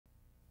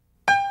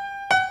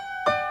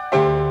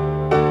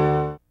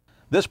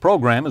This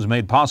program is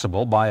made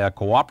possible by a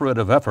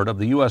cooperative effort of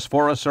the U.S.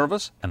 Forest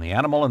Service and the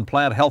Animal and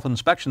Plant Health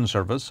Inspection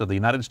Service of the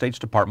United States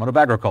Department of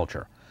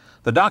Agriculture.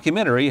 The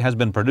documentary has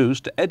been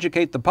produced to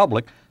educate the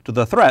public to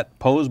the threat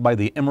posed by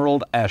the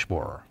emerald ash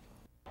borer.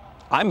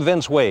 I'm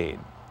Vince Wade.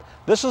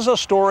 This is a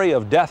story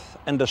of death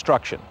and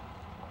destruction.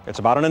 It's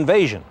about an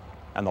invasion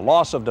and the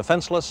loss of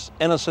defenseless,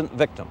 innocent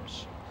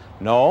victims.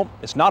 No,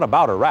 it's not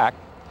about Iraq.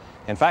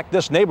 In fact,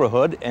 this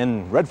neighborhood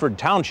in Redford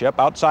Township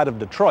outside of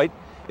Detroit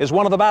is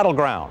one of the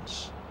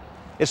battlegrounds.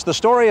 It's the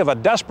story of a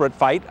desperate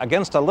fight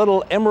against a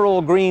little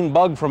emerald green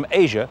bug from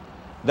Asia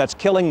that's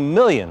killing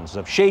millions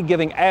of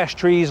shade-giving ash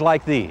trees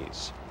like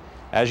these.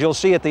 As you'll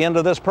see at the end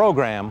of this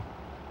program,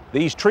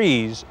 these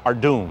trees are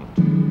doomed.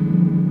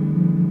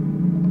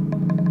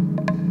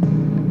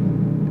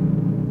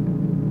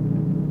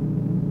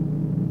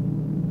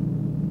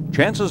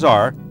 Chances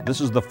are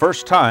this is the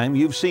first time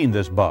you've seen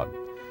this bug,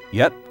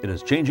 yet it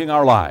is changing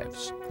our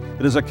lives.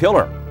 It is a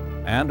killer,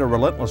 and a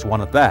relentless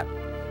one at that.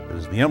 It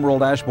is the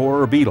emerald ash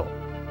borer beetle.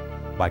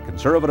 By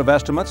conservative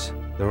estimates,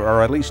 there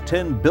are at least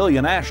 10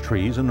 billion ash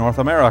trees in North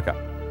America.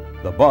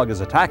 The bug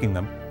is attacking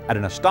them at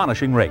an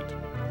astonishing rate.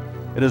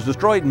 It has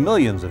destroyed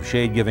millions of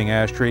shade-giving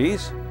ash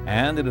trees,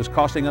 and it is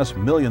costing us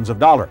millions of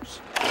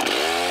dollars.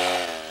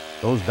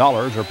 Those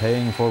dollars are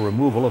paying for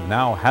removal of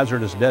now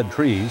hazardous dead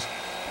trees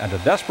and a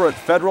desperate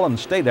federal and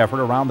state effort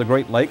around the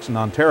Great Lakes in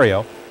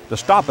Ontario to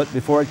stop it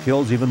before it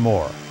kills even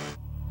more.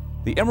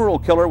 The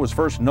emerald killer was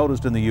first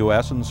noticed in the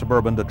U.S. in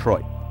suburban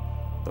Detroit.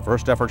 The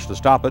first efforts to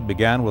stop it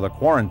began with a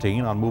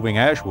quarantine on moving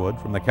ash wood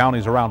from the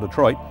counties around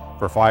Detroit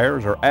for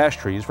fires or ash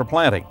trees for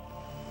planting.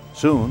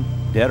 Soon,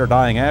 dead or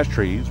dying ash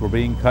trees were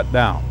being cut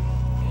down.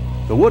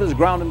 The wood is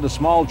ground into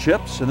small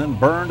chips and then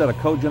burned at a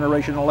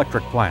cogeneration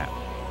electric plant.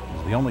 It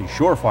is the only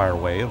surefire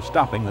way of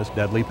stopping this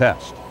deadly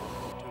pest.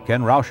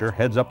 Ken Rauscher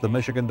heads up the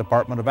Michigan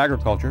Department of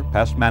Agriculture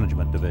Pest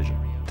Management Division.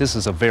 This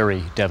is a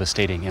very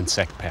devastating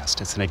insect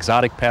pest. It's an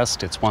exotic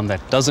pest. It's one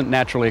that doesn't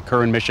naturally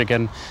occur in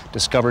Michigan,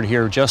 discovered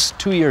here just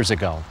 2 years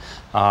ago.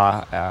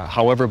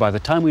 However, by the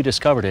time we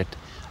discovered it,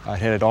 it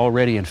had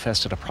already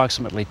infested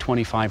approximately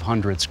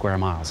 2,500 square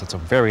miles. It's a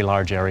very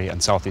large area in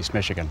southeast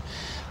Michigan.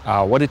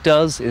 What it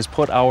does is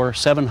put our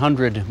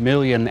 700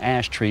 million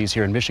ash trees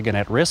here in Michigan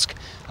at risk,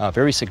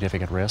 very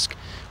significant risk.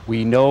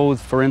 We know,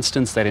 for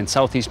instance, that in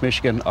southeast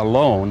Michigan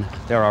alone,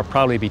 there are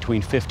probably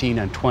between 15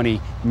 and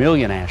 20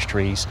 million ash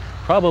trees,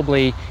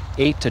 probably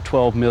 8 to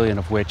 12 million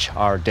of which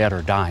are dead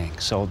or dying.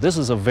 So this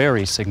is a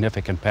very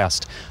significant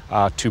pest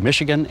to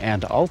Michigan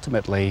and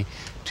ultimately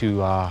to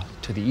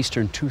the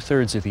eastern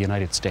two-thirds of the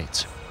United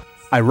States.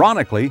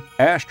 Ironically,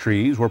 ash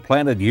trees were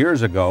planted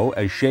years ago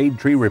as shade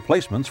tree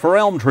replacements for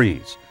elm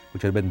trees,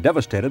 which had been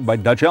devastated by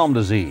Dutch elm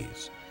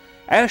disease.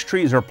 Ash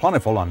trees are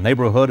plentiful on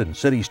neighborhood and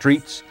city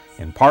streets,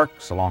 in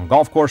parks, along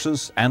golf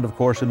courses, and of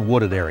course in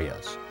wooded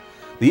areas.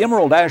 The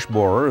emerald ash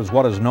borer is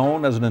what is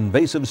known as an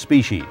invasive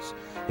species.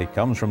 It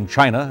comes from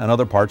China and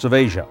other parts of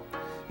Asia.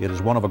 It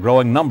is one of a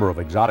growing number of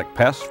exotic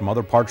pests from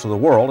other parts of the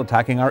world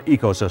attacking our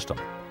ecosystem.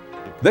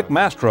 Vic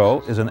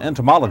Mastro is an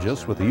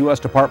entomologist with the U.S.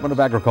 Department of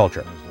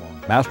Agriculture.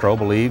 Mastro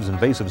believes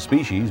invasive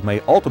species may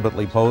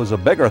ultimately pose a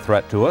bigger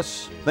threat to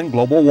us than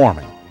global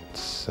warming.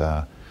 It's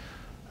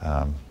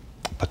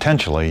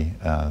potentially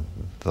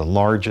the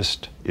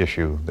largest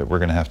issue that we're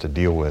going to have to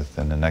deal with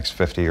in the next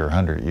 50 or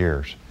 100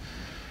 years.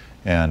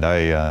 And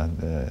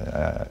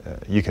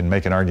you can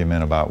make an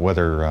argument about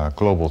whether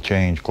global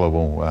change,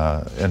 global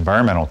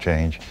environmental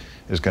change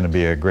is going to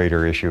be a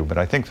greater issue, but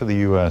I think for the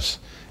U.S.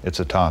 it's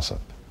a toss-up.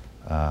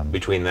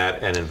 Between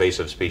that and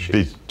invasive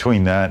species?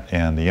 Between that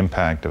and the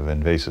impact of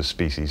invasive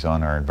species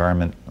on our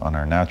environment, on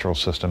our natural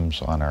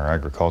systems, on our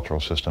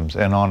agricultural systems,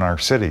 and on our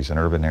cities and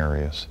urban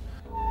areas.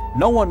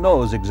 No one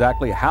knows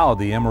exactly how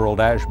the emerald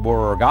ash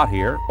borer got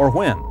here or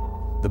when.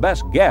 The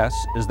best guess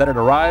is that it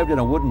arrived in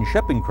a wooden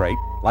shipping crate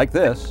like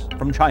this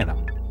from China.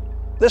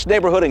 This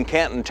neighborhood in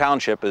Canton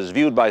Township is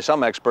viewed by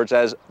some experts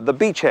as the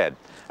beachhead,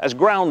 as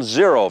ground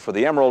zero for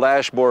the emerald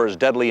ash borer's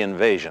deadly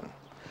invasion.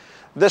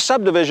 This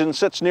subdivision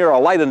sits near a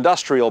light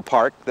industrial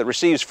park that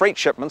receives freight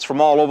shipments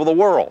from all over the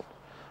world.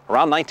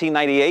 Around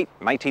 1998,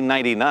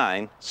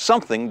 1999,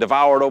 something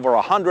devoured over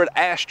 100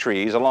 ash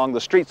trees along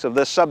the streets of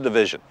this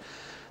subdivision.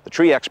 The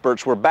tree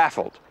experts were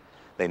baffled.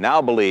 They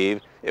now believe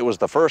it was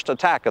the first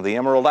attack of the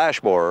emerald ash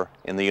borer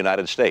in the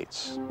United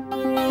States.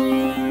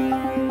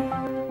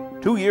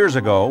 2 years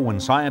ago,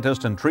 when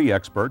scientists and tree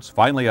experts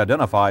finally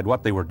identified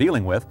what they were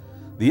dealing with,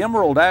 the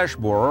emerald ash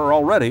borer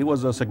already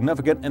was a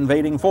significant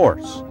invading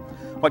force.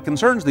 What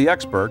concerns the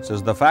experts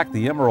is the fact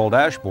the emerald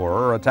ash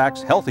borer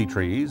attacks healthy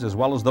trees as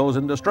well as those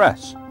in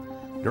distress.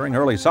 During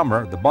early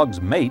summer, the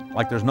bugs mate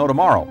like there's no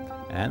tomorrow,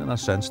 and in a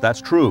sense that's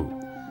true.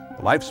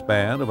 The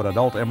lifespan of an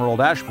adult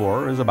emerald ash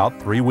borer is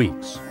about 3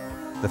 weeks.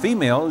 The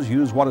females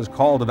use what is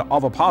called an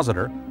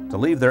ovipositor to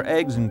leave their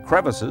eggs in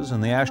crevices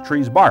in the ash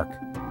tree's bark.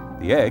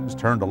 The eggs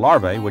turn to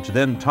larvae, which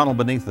then tunnel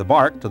beneath the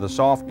bark to the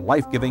soft,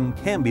 life-giving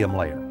cambium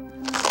layer.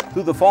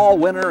 Through the fall,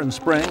 winter, and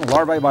spring,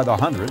 larvae by the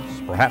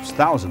hundreds, perhaps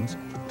thousands,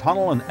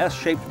 tunnel in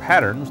S-shaped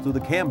patterns through the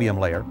cambium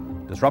layer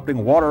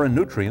disrupting water and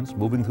nutrients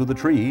moving through the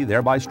tree,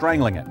 thereby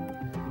strangling it.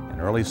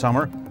 In early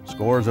summer,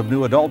 scores of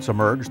new adults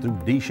emerge through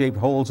D-shaped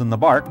holes in the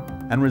bark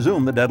and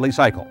resume the deadly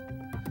cycle.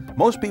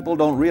 Most people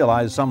don't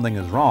realize something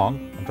is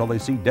wrong until they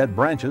see dead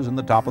branches in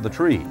the top of the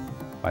tree.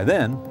 By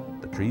then,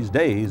 the tree's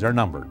days are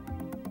numbered.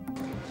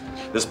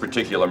 This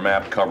particular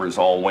map covers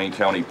all Wayne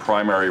County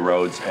primary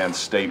roads and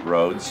state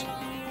roads.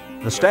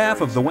 The staff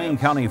of the Wayne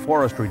County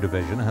Forestry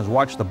Division has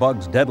watched the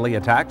bug's deadly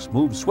attacks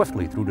move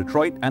swiftly through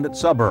Detroit and its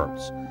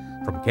suburbs.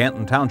 From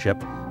Canton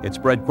Township, it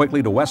spread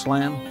quickly to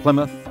Westland,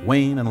 Plymouth,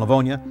 Wayne, and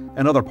Livonia,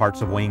 and other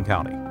parts of Wayne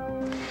County.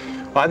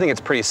 Well, I think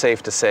it's pretty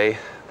safe to say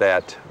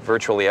that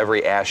virtually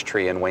every ash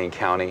tree in Wayne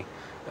County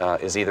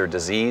is either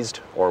diseased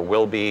or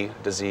will be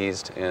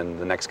diseased in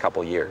the next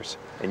couple years.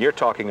 And you're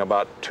talking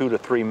about 2 to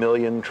 3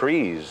 million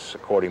trees,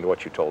 according to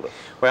what you told us.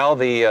 Well,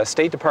 the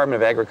State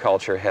Department of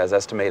Agriculture has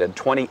estimated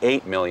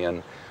 28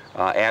 million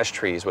ash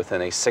trees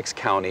within a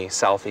 6-county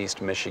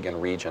southeast Michigan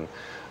region.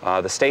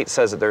 The state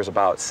says that there's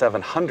about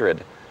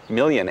 700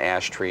 million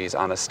ash trees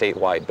on a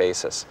statewide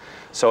basis.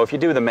 So if you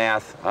do the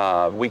math,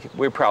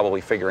 we're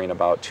probably figuring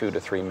about 2 to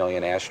 3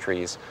 million ash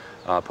trees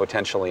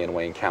potentially in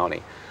Wayne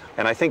County.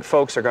 And I think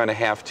folks are going to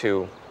have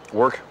to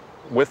work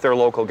with their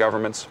local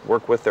governments,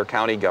 work with their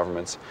county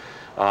governments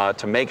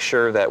to make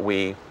sure that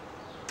we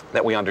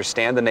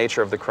understand the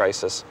nature of the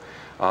crisis,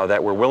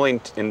 that we're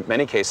willing, in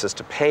many cases,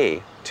 to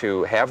pay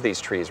to have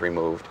these trees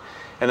removed,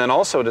 and then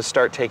also to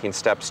start taking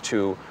steps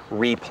to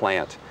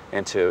replant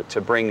and to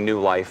bring new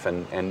life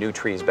and new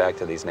trees back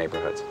to these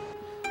neighborhoods.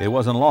 It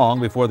wasn't long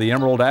before the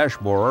emerald ash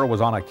borer was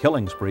on a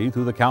killing spree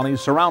through the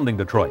counties surrounding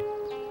Detroit.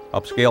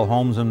 Upscale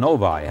homes in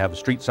Novi have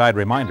street-side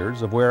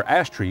reminders of where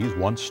ash trees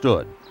once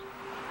stood.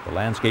 The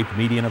landscaped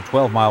median of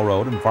 12 Mile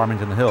Road in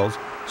Farmington Hills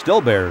still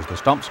bears the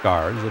stump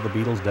scars of the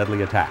beetle's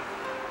deadly attack.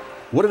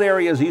 Wooded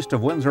areas east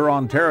of Windsor,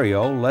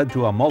 Ontario led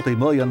to a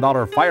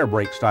multi-million-dollar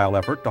firebreak-style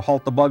effort to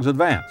halt the bug's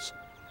advance.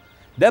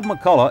 Deb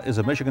McCullough is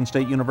a Michigan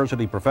State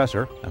University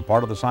professor and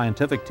part of the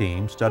scientific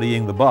team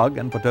studying the bug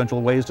and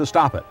potential ways to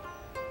stop it.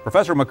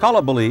 Professor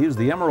McCullough believes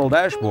the emerald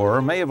ash borer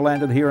may have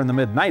landed here in the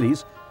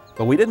mid-90s,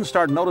 but we didn't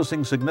start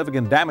noticing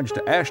significant damage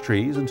to ash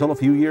trees until a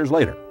few years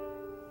later.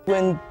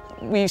 When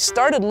we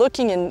started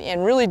looking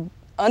and really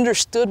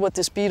understood what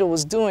this beetle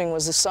was doing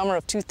was the summer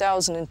of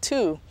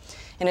 2002.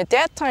 And at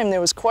that time there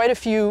was quite a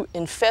few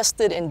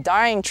infested and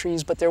dying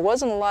trees, but there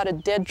wasn't a lot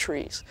of dead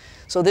trees.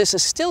 So this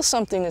is still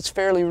something that's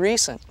fairly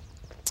recent.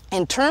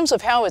 In terms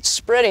of how it's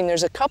spreading,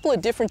 there's a couple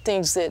of different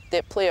things that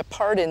play a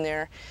part in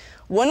there.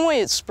 One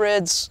way it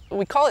spreads,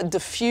 we call it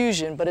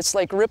diffusion, but it's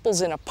like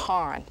ripples in a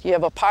pond. You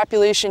have a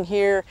population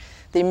here,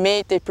 they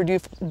mate, they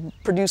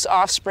produce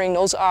offspring,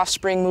 those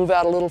offspring move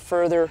out a little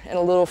further and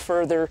a little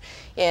further,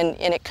 and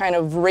it kind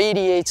of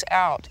radiates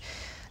out.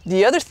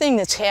 The other thing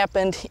that's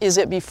happened is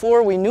that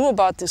before we knew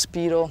about this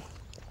beetle,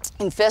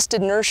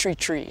 infested nursery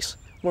trees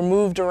were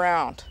moved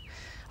around.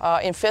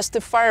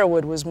 Infested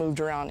firewood was moved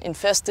around.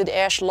 Infested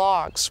ash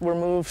logs were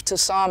moved to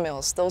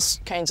sawmills, those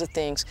kinds of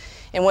things.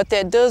 And what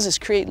that does is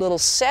create little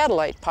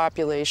satellite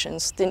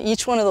populations. Then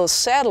each one of those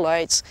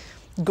satellites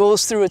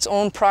goes through its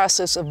own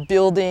process of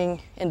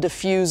building and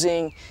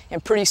diffusing,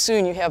 and pretty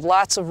soon you have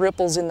lots of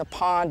ripples in the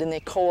pond and they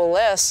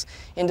coalesce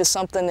into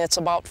something that's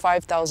about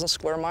 5,000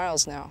 square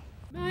miles now.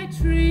 My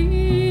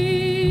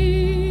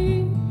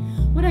tree,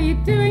 what are you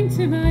doing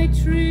to my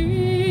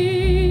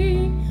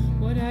tree?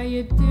 What are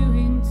you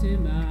doing to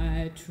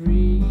my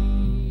tree?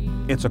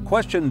 It's a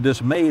question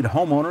dismayed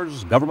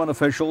homeowners, government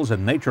officials,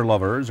 and nature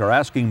lovers are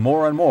asking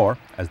more and more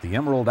as the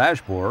emerald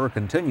ash borer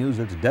continues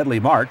its deadly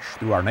march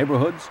through our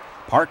neighborhoods,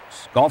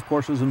 parks, golf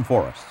courses, and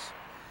forests.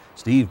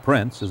 Steve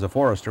Prince is a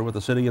forester with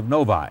the city of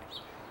Novi.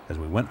 As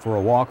we went for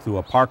a walk through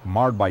a park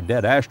marred by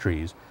dead ash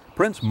trees,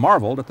 Prince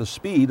marveled at the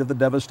speed of the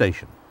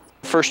devastation.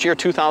 First year,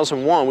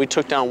 2001, we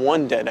took down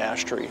 1 dead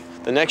ash tree.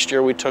 The next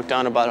year, we took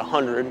down about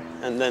 100,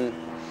 and then,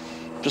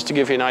 just to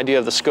give you an idea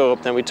of the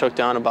scope, then we took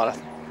down about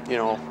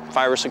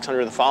 500 or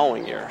 600 the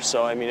following year.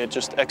 So, I mean, it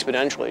just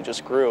exponentially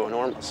just grew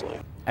enormously.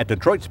 At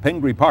Detroit's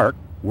Pingree Park,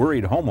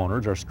 worried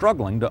homeowners are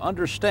struggling to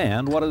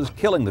understand what is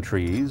killing the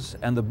trees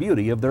and the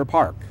beauty of their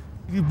park.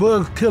 These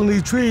bugs killing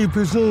these trees,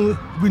 pretty soon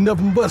we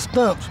nothing but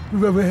stumps.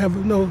 We'd rather have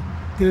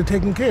get it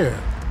taken care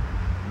of.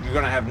 You're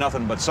gonna have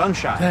nothing but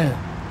sunshine.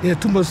 Yeah,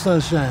 too much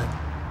sunshine.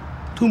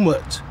 Too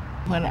much.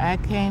 When I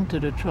came to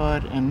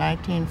Detroit in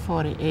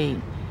 1948,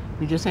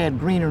 we just had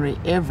greenery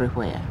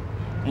everywhere.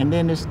 And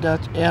then this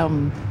Dutch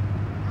elm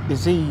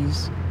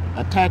disease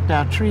attacked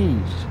our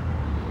trees.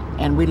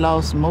 And we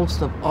lost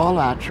most of all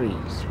our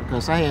trees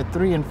because I had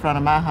 3 in front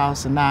of my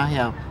house and now I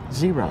have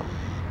 0.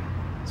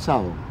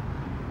 So,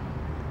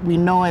 we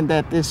knowing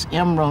that this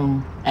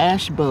emerald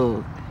ash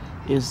bug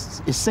it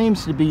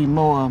seems to be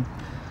more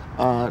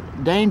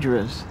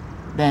dangerous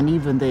than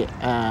even the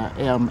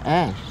elm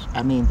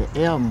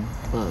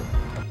bug.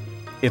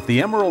 If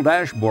the emerald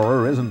ash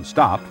borer isn't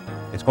stopped,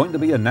 it's going to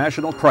be a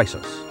national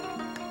crisis.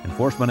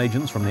 Enforcement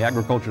agents from the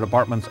Agriculture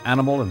Department's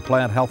Animal and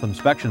Plant Health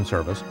Inspection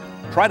Service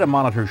try to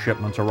monitor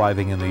shipments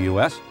arriving in the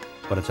U.S.,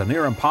 but it's a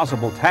near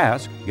impossible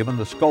task given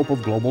the scope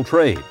of global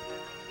trade.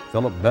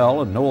 Philip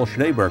Bell and Noel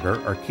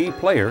Schneeberger are key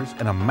players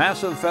in a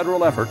massive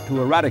federal effort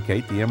to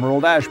eradicate the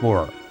emerald ash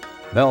borer.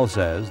 Bell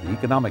says the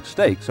economic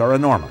stakes are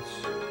enormous.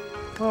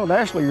 Well,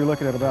 nationally, you're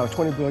looking at about a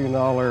 $20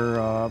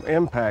 billion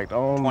impact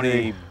on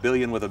 20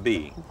 billion with a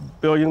B.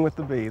 Billion with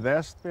the B.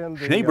 That's been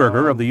the,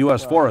 Schneeberger of the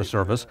U.S. Forest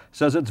Service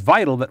says it's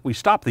vital that we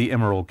stop the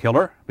emerald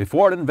killer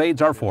before it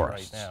invades our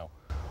forests. Right now.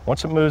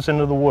 Once it moves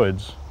into the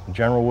woods,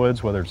 general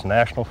woods, whether it's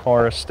national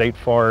forest, state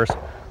forest,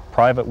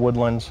 private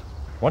woodlands,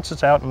 once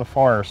it's out in the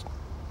forest,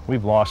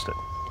 we've lost it.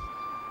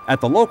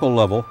 At the local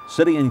level,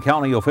 city and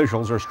county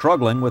officials are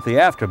struggling with the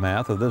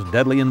aftermath of this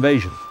deadly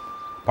invasion.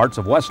 Parts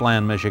of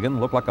Westland, Michigan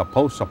look like a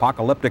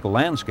post-apocalyptic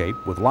landscape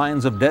with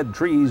lines of dead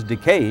trees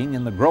decaying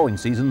in the growing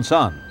season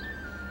sun.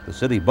 The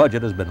city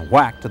budget has been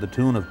whacked to the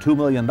tune of $2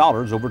 million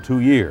over 2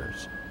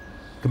 years.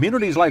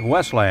 Communities like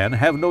Westland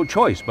have no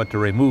choice but to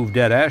remove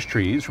dead ash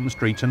trees from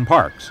streets and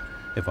parks.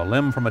 If a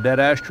limb from a dead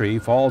ash tree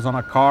falls on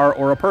a car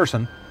or a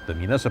person, the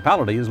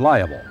municipality is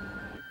liable.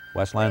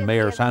 Westland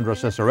Mayor Sandra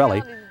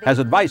Ciccarelli has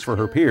advice for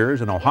her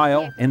peers in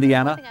Ohio,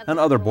 Indiana, and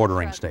other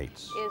bordering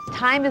states.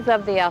 Time is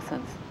of the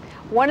essence.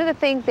 One of the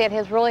things that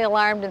has really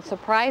alarmed and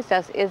surprised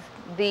us is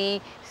the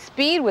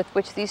speed with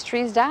which these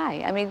trees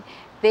die. I mean,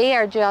 they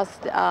are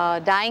just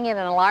dying at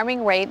an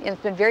alarming rate, and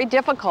it's been very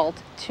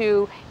difficult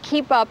to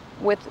keep up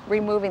with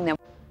removing them.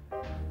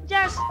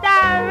 Just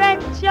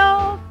direct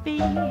your feet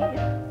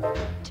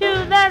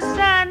to the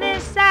sunny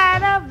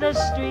side of the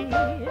street.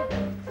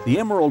 The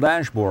emerald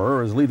ash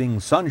borer is leaving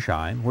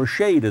sunshine where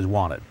shade is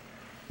wanted.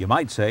 You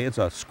might say it's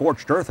a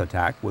scorched earth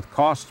attack with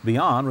costs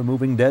beyond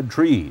removing dead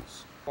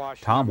trees.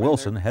 Tom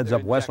Wilson heads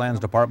up Westland's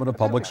Department of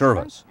Public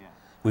Service.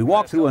 We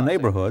walked through a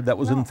neighborhood that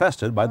was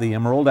infested by the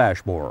emerald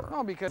ash borer.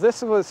 No, because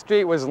this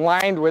street was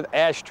lined with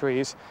ash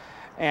trees,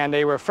 and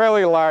they were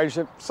fairly large,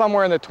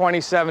 somewhere in the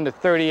 27 to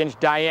 30-inch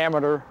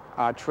diameter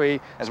tree,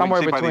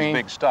 somewhere between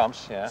big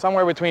stumps,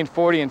 somewhere between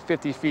 40 and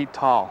 50 feet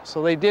tall.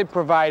 So they did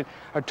provide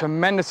a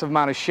tremendous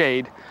amount of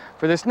shade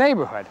for this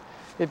neighborhood.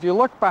 If you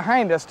look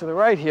behind us to the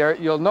right here,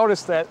 you'll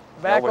notice that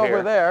back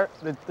over there,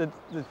 the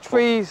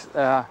trees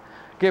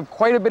give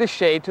quite a bit of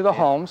shade to the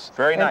homes.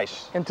 Very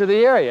nice. And to the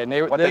area.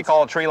 And what they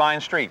call a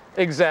tree-lined street.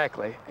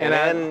 Exactly.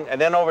 And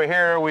then over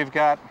here we've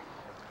got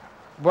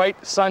bright,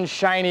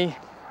 sunshiny.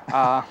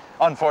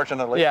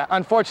 Unfortunately. Yeah,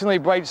 unfortunately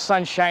bright,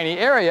 sunshiny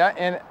area.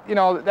 And, you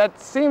know,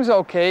 that seems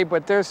okay,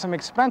 but there's some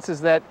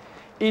expenses that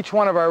each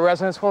one of our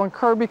residents will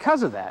incur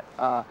because of that.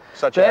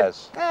 Such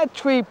as? That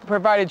tree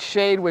provided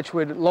shade, which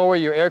would lower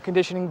your air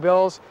conditioning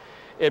bills.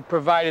 It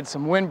provided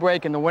some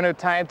windbreak in the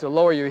wintertime to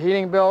lower your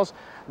heating bills.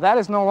 That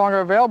is no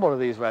longer available to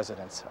these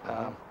residents.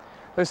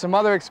 There's some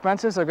other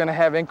expenses. They're going to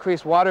have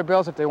increased water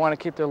bills if they want to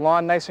keep their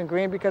lawn nice and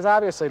green, because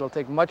obviously it'll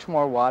take much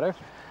more water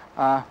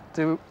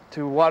to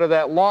water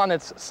that lawn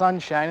that's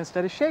sunshine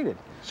instead of shaded.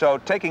 So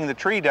taking the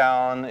tree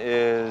down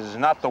is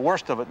not the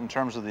worst of it in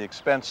terms of the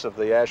expense of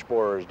the ash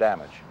borer's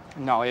damage.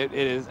 No, it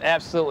has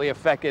absolutely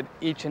affected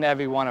each and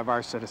every one of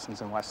our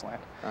citizens in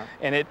Westland.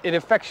 And it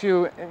affects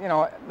you, you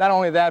know, not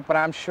only that, but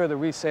I'm sure the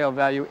resale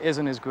value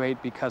isn't as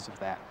great because of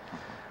that.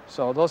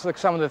 So those are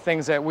some of the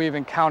things that we've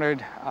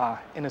encountered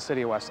in the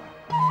city of Westland.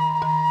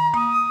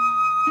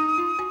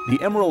 The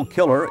emerald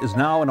killer is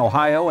now in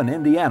Ohio and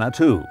Indiana,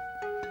 too.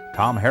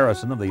 Tom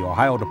Harrison of the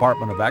Ohio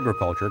Department of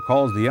Agriculture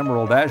calls the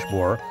emerald ash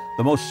borer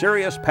the most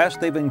serious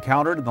pest they've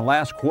encountered in the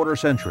last quarter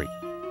century.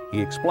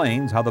 He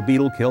explains how the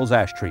beetle kills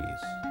ash trees.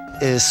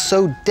 It is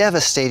so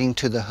devastating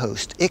to the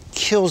host. It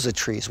kills the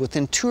trees.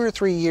 Within 2 or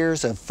 3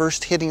 years of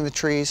first hitting the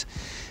trees,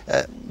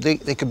 they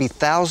could be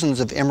thousands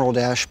of emerald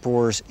ash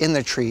borers in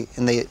the tree,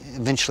 and they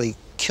eventually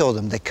kill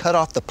them. They cut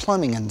off the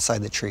plumbing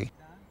inside the tree.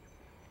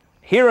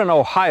 Here in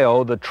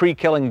Ohio, the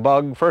tree-killing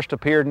bug first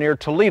appeared near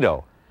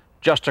Toledo,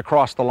 just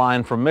across the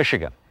line from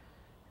Michigan.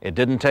 It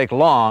didn't take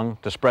long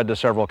to spread to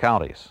several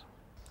counties.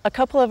 A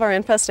couple of our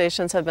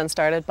infestations have been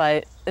started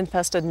by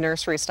infested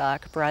nursery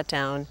stock brought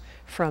down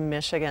from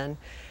Michigan.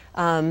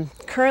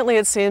 Currently,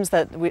 it seems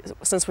that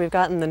since we've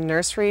gotten the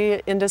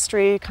nursery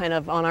industry kind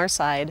of on our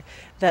side,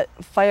 that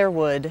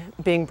firewood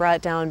being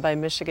brought down by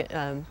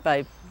Michigan,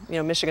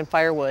 Michigan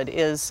firewood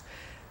is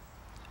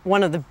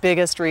one of the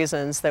biggest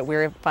reasons that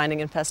we're finding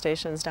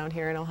infestations down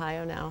here in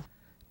Ohio now.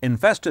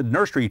 Infested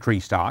nursery tree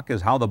stock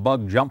is how the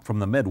bug jumped from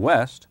the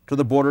Midwest to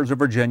the borders of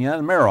Virginia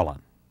and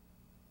Maryland.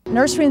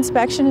 Nursery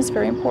inspection is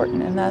very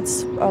important, and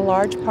that's a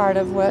large part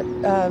of what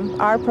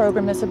our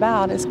program is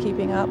about, is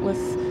keeping up with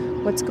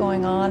what's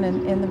going on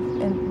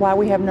and why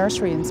we have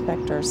nursery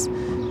inspectors,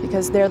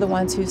 because they're the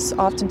ones who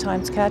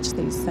oftentimes catch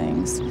these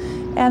things.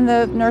 And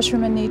the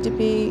nurserymen need to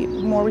be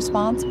more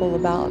responsible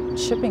about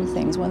shipping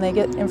things. When they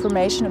get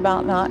information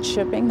about not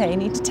shipping, they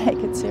need to take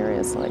it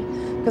seriously,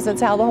 because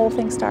that's how the whole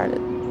thing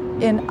started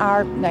in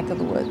our neck of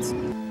the woods.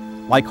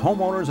 Like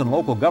homeowners and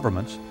local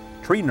governments,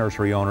 tree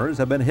nursery owners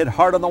have been hit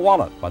hard on the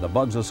wallet by the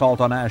bug's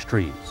assault on ash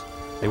trees.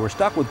 They were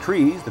stuck with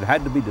trees that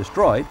had to be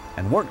destroyed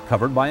and weren't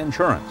covered by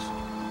insurance.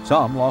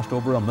 Some lost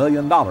over $1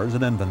 million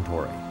in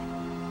inventory.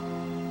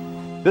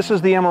 This is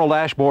the emerald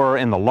ash borer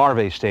in the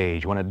larvae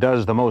stage, when it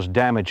does the most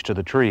damage to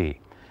the tree.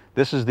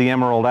 This is the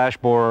emerald ash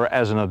borer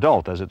as an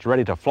adult, as it's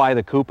ready to fly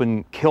the coop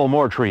and kill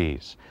more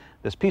trees.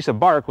 This piece of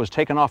bark was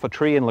taken off a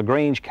tree in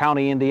LaGrange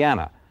County,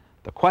 Indiana.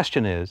 The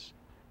question is,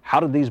 how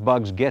did these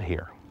bugs get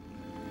here?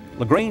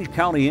 LaGrange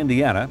County,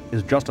 Indiana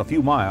is just a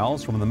few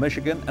miles from the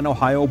Michigan and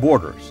Ohio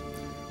borders.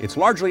 It's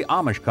largely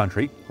Amish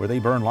country where they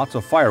burn lots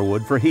of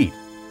firewood for heat.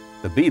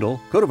 The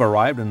beetle could have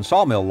arrived in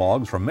sawmill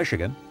logs from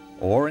Michigan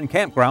or in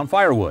campground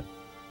firewood.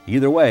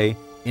 Either way,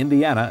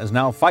 Indiana is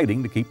now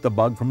fighting to keep the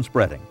bug from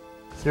spreading.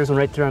 There's one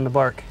right there on the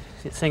bark.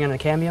 See it singing a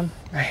cambium?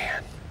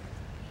 Man.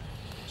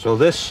 So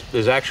this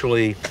is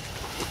actually,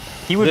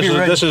 he would be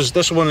ready.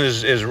 This one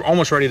is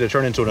almost ready to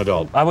turn into an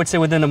adult. I would say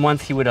within a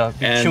month he would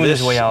be chewing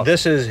his way out.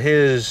 This is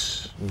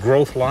his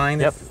growth line,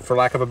 yep, for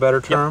lack of a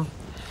better term. Yep.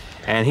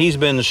 And he's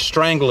been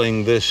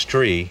strangling this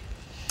tree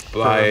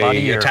by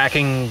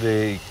attacking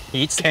the He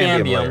eats the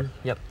cambium,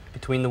 yep,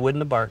 between the wood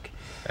and the bark.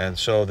 And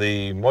so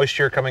the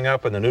moisture coming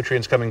up and the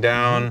nutrients coming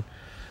down.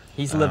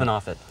 He's living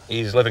off it.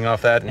 He's living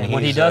off that. And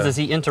what he does is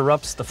he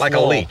interrupts the flow. Like a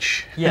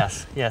leech.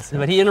 Yes, yes.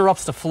 But he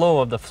interrupts the flow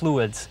of the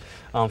fluids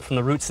from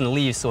the roots and the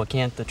leaves so it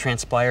can't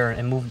transpire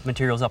and move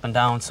materials up and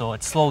down, so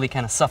it slowly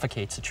kind of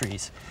suffocates the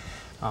trees.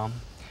 And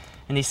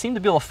they seem to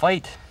be able to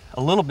fight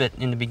a little bit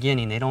in the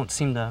beginning. They don't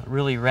seem to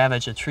really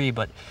ravage a tree,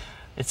 but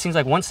it seems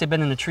like once they've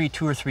been in the tree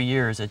 2 or 3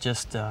 years, they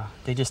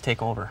just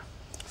take over.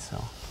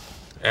 So.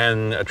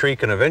 And a tree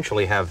can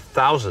eventually have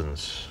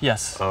thousands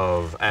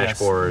of ash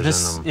borers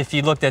in them. If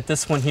you looked at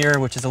this one here,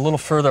 which is a little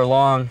further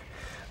along,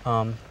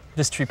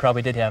 this tree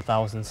probably did have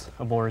thousands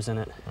of borers in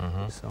it.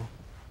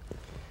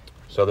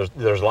 So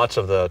there's lots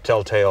of the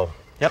telltale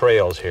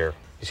trails here.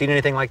 You seen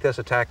anything like this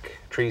attack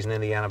trees in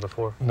Indiana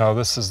before? No,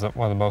 this is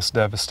one of the most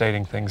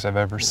devastating things I've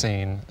ever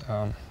seen.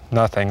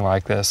 Nothing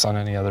like this on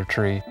any other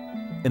tree.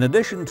 In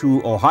addition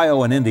to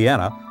Ohio and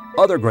Indiana,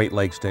 other Great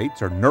Lakes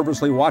states are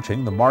nervously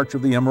watching the march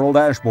of the emerald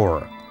ash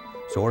borer.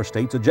 So are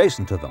states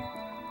adjacent to them.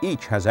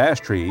 Each has ash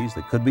trees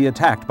that could be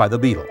attacked by the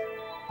beetle.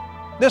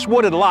 This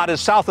wooded lot is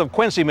south of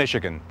Quincy,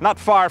 Michigan, not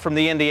far from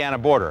the Indiana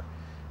border.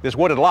 This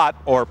wooded lot,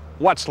 or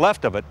what's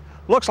left of it,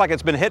 looks like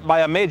it's been hit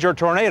by a major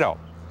tornado.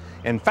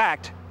 In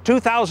fact,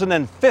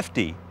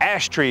 2,050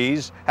 ash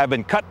trees have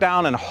been cut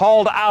down and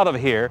hauled out of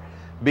here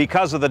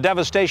because of the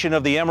devastation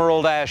of the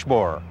emerald ash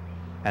borer.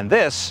 And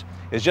this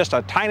is just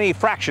a tiny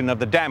fraction of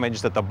the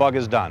damage that the bug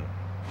has done.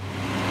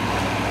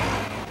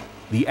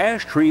 The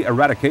ash tree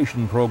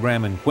eradication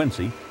program in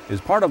Quincy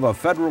is part of a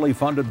federally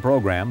funded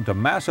program to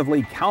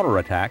massively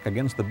counterattack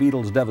against the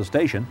beetle's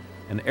devastation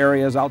in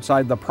areas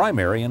outside the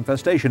primary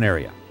infestation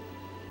area.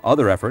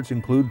 Other efforts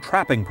include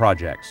trapping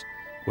projects,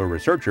 where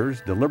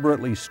researchers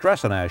deliberately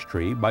stress an ash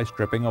tree by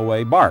stripping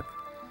away bark.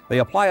 They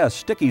apply a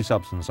sticky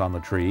substance on the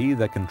tree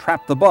that can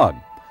trap the bug.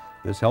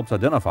 This helps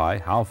identify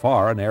how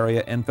far an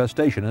area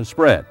infestation has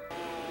spread.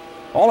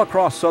 All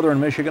across southern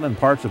Michigan and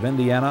parts of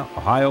Indiana,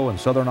 Ohio, and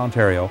southern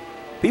Ontario,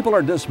 people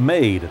are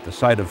dismayed at the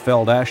sight of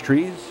felled ash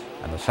trees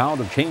and the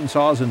sound of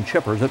chainsaws and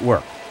chippers at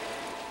work.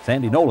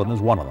 Sandy Nolan is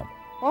one of them.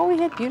 Well, we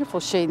had beautiful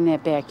shade in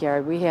that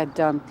backyard. We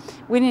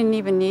didn't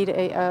even need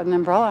an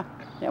umbrella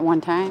at one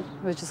time.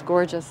 It was just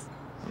gorgeous.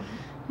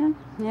 And,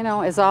 you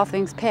know, as all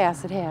things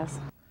pass, it has.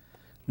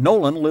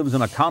 Nolan lives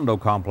in a condo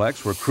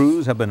complex where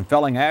crews have been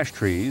felling ash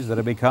trees that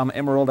have become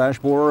emerald ash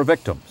borer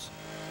victims.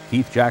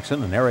 Keith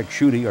Jackson and Eric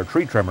Schutte are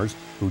tree trimmers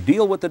who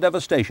deal with the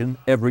devastation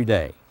every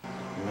day.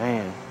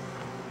 Man,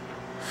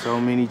 so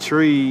many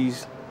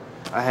trees.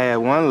 I had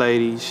one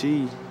lady,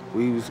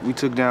 we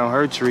took down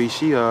her tree.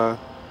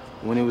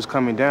 When it was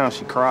coming down,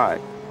 she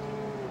cried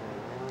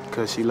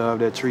because she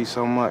loved that tree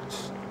so much.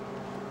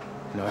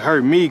 You know, it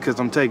hurt me because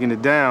I'm taking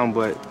it down,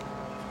 but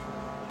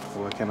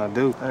what can I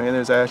do? I mean,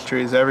 there's ash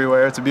trees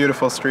everywhere. It's a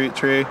beautiful street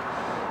tree.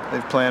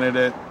 They've planted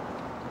it.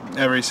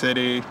 Every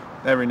city,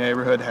 every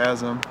neighborhood has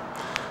them.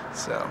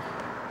 So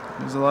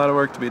there's a lot of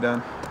work to be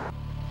done.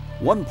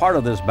 One part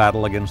of this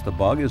battle against the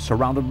bug is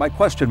surrounded by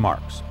question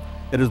marks.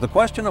 It is the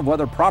question of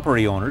whether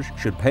property owners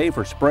should pay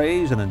for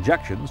sprays and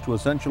injections to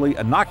essentially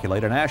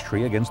inoculate an ash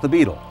tree against the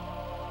beetle.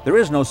 There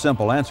is no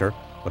simple answer,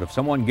 but if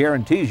someone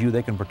guarantees you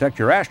they can protect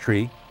your ash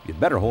tree, you'd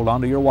better hold on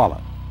to your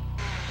wallet.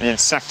 The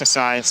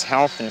insecticides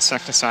help, the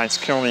insecticides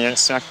kill the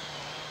insect,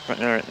 but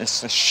it's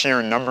the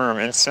sheer number of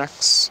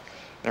insects.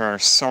 There are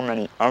so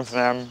many of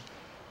them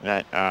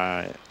that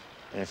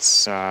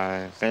it's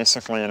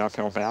basically an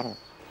uphill battle.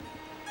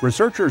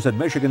 Researchers at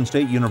Michigan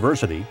State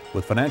University,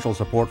 with financial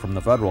support from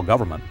the federal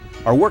government,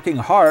 are working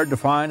hard to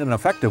find an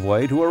effective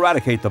way to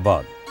eradicate the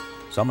bug.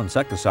 Some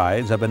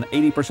insecticides have been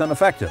 80%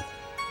 effective,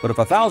 but if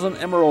 1,000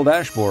 emerald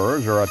ash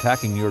borers are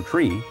attacking your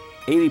tree,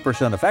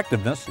 80%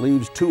 effectiveness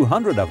leaves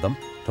 200 of them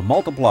to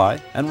multiply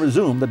and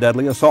resume the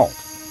deadly assault.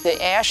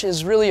 The ash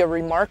is really a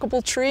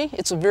remarkable tree.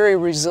 It's a very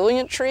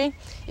resilient tree.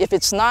 If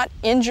it's not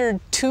injured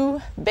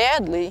too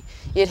badly,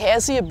 it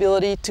has the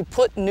ability to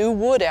put new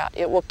wood out.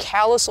 It will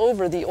callus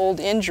over the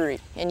old injury,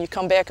 and you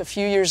come back a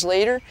few years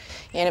later,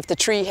 and if the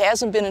tree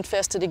hasn't been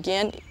infested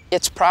again,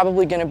 it's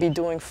probably going to be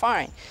doing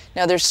fine.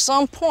 Now, there's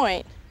some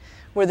point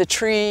where the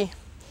tree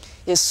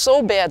is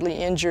so badly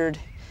injured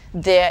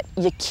that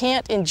you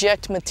can't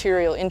inject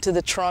material into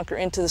the trunk or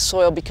into the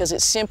soil because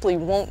it simply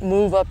won't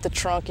move up the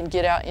trunk and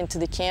get out into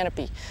the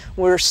canopy.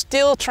 We're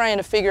still trying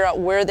to figure out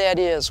where that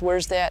is,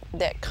 where's that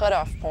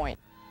cutoff point.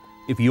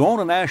 If you own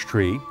an ash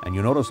tree and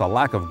you notice a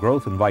lack of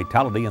growth and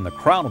vitality in the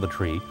crown of the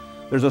tree,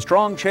 there's a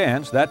strong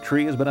chance that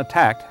tree has been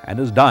attacked and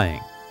is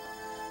dying.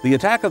 The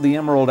attack of the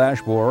emerald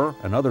ash borer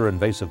and other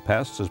invasive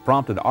pests has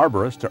prompted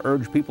arborists to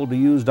urge people to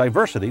use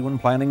diversity when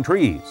planting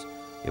trees.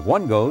 If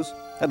one goes,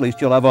 at least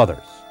you'll have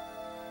others.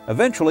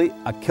 Eventually,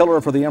 a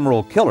killer for the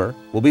emerald killer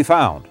will be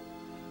found.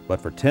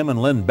 But for Tim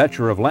and Lynn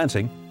Betcher of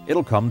Lansing,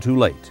 it'll come too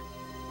late.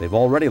 They've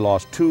already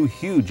lost 2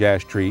 huge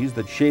ash trees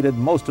that shaded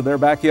most of their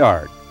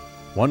backyard.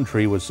 One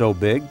tree was so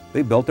big,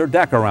 they built their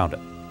deck around it.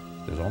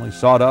 There's only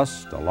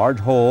sawdust, a large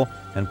hole,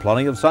 and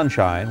plenty of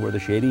sunshine where the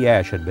shady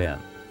ash had been.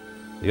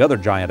 The other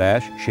giant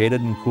ash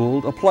shaded and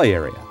cooled a play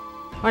area.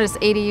 When it's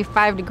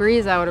 85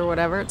 degrees out or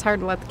whatever, it's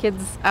hard to let the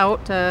kids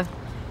out to,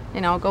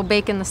 you know, go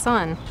bake in the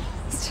sun.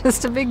 It's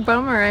just a big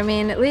bummer. I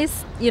mean, at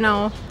least, you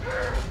know,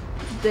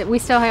 that we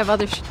still have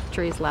other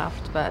trees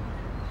left, but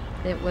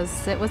it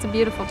was a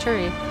beautiful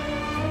tree.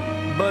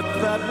 But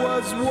that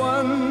was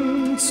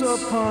once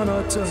upon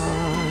a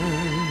time.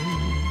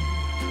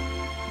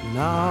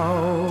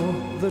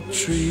 Now the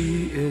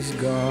tree is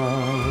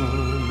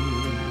gone.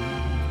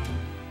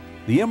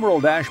 The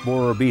emerald ash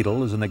borer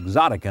beetle is an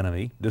exotic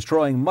enemy,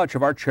 destroying much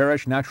of our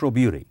cherished natural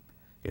beauty.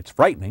 It's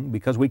frightening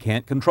because we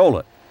can't control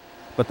it.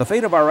 But the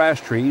fate of our ash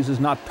trees is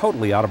not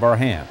totally out of our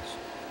hands.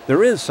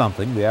 There is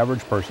something the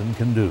average person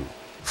can do.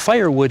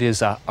 Firewood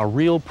is a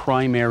real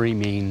primary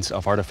means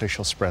of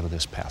artificial spread of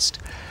this pest.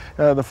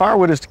 The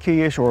firewood is the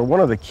key issue, or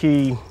one of the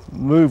key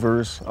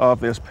movers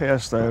of this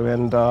pest, though,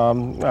 and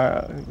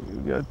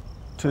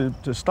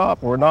to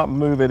stop or not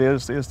move it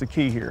is the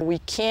key here. We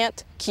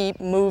can't keep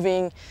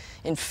moving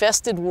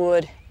infested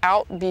wood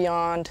out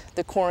beyond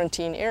the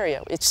quarantine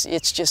area.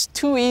 It's just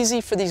too easy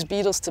for these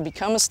beetles to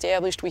become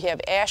established. We have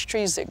ash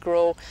trees that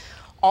grow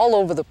all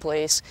over the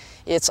place.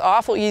 It's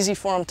awful easy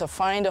for them to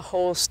find a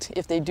host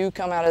if they do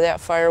come out of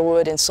that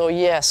firewood. And so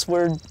yes,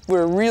 we're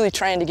really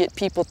trying to get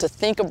people to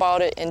think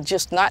about it and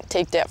just not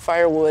take that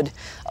firewood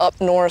up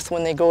north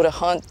when they go to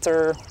hunt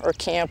or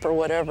camp or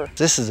whatever.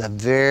 This is a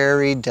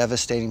very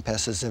devastating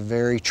pest. It's a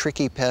very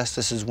tricky pest.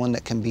 This is one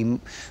that can be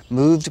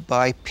moved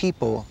by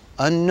people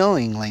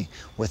unknowingly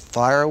with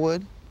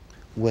firewood,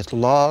 with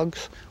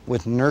logs,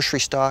 with nursery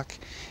stock.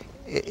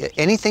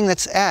 Anything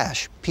that's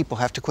ash, people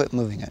have to quit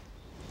moving it.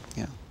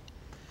 You know.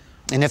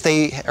 And if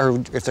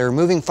they're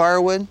moving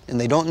firewood and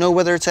they don't know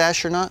whether it's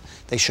ash or not,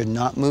 they should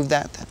not move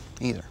that then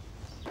either.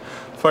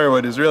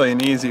 Firewood is really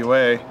an easy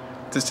way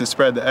just to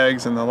spread the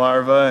eggs and the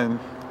larvae, and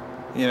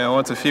you know,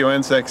 once a few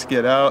insects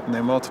get out and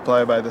they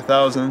multiply by the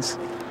thousands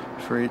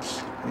for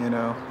each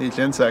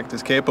insect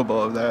is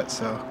capable of that.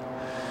 So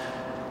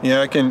you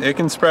know, it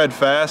can spread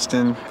fast,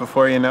 and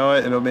before you know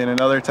it, it'll be in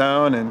another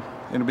town, and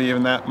it'll be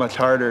even that much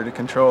harder to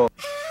control.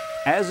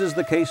 As is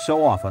the case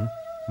so often,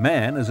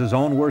 man is his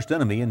own worst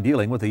enemy in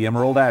dealing with the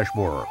emerald ash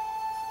borer.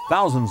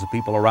 Thousands of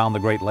people around the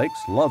Great Lakes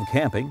love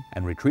camping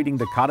and retreating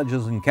to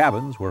cottages and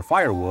cabins where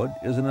firewood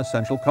is an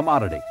essential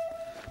commodity.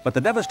 But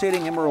the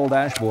devastating emerald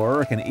ash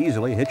borer can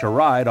easily hitch a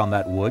ride on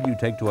that wood you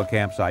take to a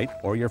campsite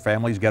or your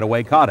family's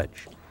getaway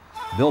cottage.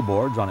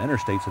 Billboards on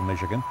interstates in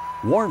Michigan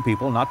warn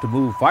people not to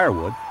move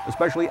firewood,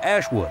 especially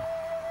ash wood.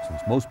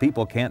 Since most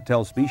people can't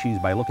tell species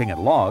by looking at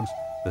logs,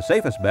 the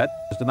safest bet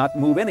is to not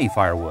move any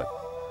firewood.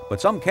 But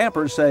some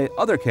campers say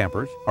other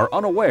campers are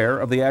unaware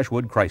of the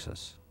ashwood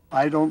crisis.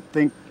 I don't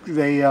think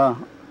they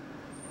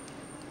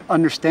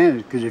understand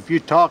it, because if you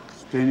talk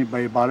to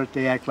anybody about it,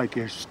 they act like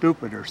you're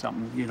stupid or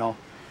something, you know,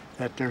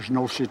 that there's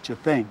no such a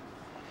thing.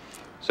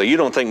 So you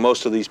don't think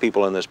most of these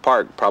people in this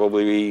park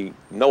probably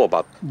know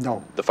about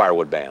the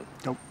firewood ban?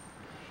 Nope.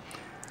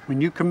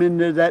 When you come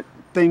into that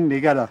thing, they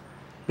got a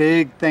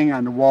big thing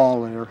on the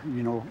wall there,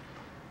 you know,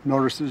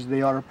 notices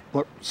they ought to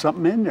put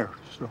something in there.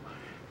 So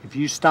if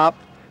you stop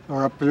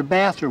or up to the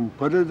bathroom,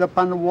 put it up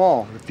on the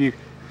wall. If you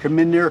come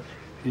in there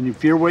and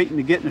if you're waiting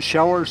to get in the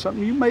shower or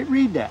something, you might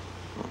read that.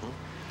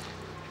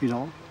 You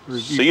know.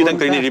 So you think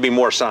there need to be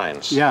more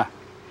signs? Yeah.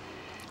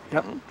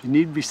 Yep, you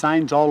need to be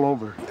signs all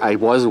over. I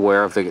was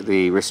aware of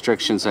the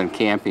restrictions on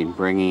camping,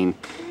 bringing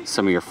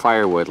some of your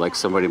firewood, like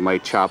somebody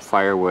might chop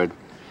firewood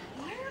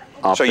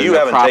up so you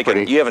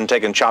haven't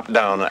taken chopped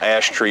down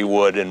ash tree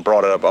wood and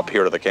brought it up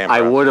here to the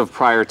campground? I would have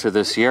prior to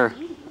this year.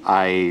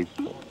 I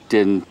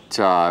didn't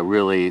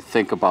really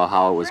think about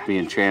how it was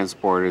being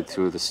transported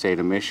through the state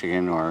of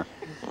Michigan or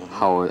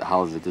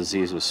how the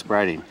disease was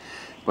spreading.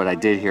 But I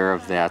did hear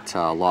of that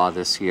law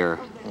this year,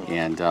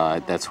 and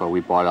that's why we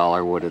bought all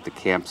our wood at the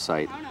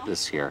campsite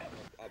this year.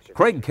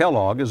 Craig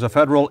Kellogg is a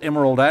federal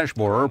emerald ash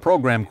borer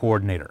program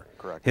coordinator.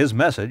 His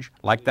message,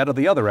 like that of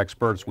the other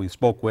experts we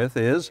spoke with,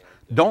 is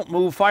don't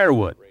move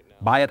firewood.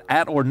 Buy it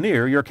at or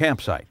near your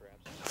campsite.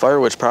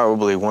 Firewood's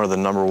probably one of the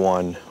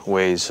 #1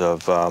 ways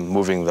of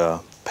moving the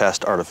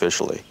pest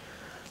artificially.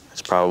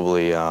 It's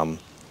probably the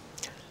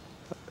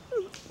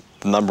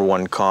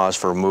 #1 cause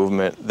for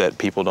movement that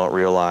people don't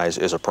realize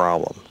is a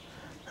problem.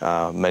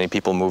 Many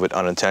people move it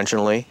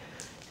unintentionally,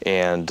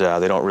 and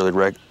they don't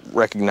really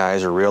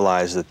recognize or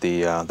realize that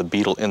the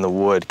beetle in the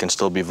wood can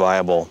still be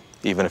viable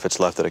even if it's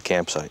left at a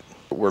campsite.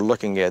 We're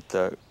looking at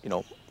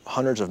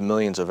hundreds of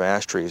millions of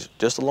ash trees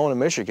just alone in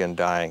Michigan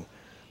dying,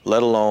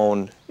 let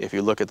alone if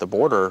you look at the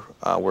border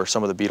where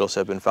some of the beetles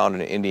have been found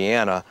in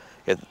Indiana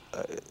at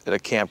a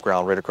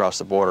campground right across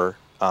the border.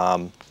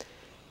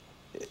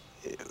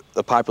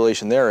 The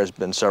population there has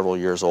been several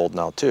years old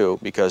now too,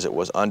 because it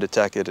was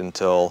undetected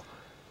until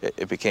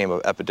it became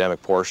of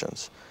epidemic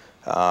portions.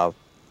 The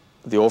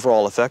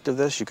overall effect of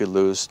this, you could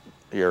lose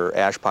your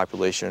ash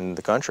population in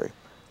the country,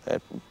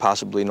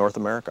 possibly North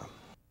America.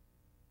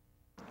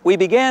 We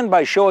began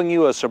by showing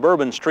you a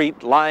suburban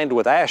street lined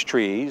with ash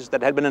trees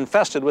that had been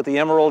infested with the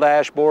emerald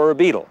ash borer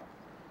beetle.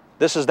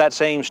 This is that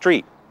same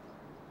street.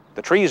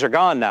 The trees are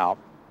gone now,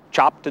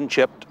 chopped and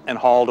chipped and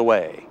hauled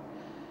away.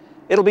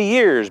 It'll be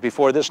years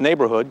before this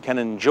neighborhood can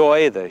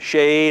enjoy the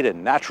shade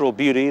and natural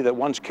beauty that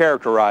once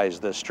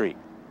characterized this street.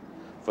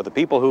 For the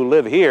people who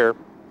live here,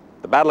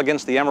 the battle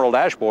against the emerald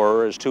ash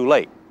borer is too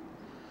late.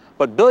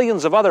 But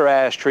billions of other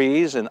ash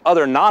trees in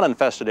other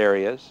non-infested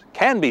areas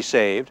can be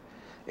saved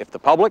if the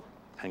public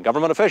and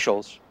government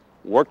officials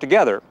work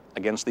together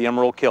against the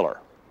emerald killer.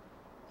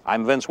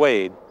 I'm Vince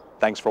Wade.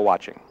 Thanks for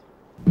watching.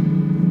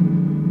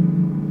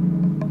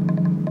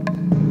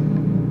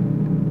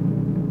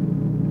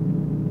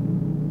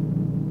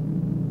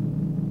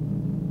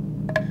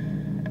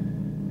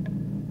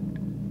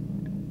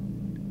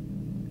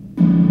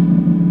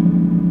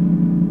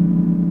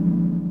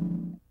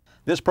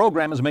 This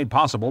program is made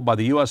possible by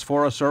the U.S.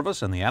 Forest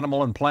Service and the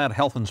Animal and Plant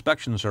Health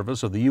Inspection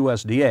Service of the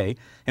USDA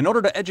in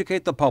order to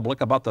educate the public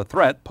about the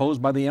threat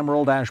posed by the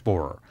emerald ash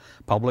borer.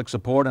 Public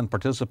support and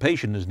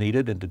participation is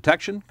needed in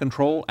detection,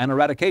 control, and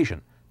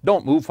eradication.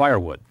 Don't move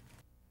firewood.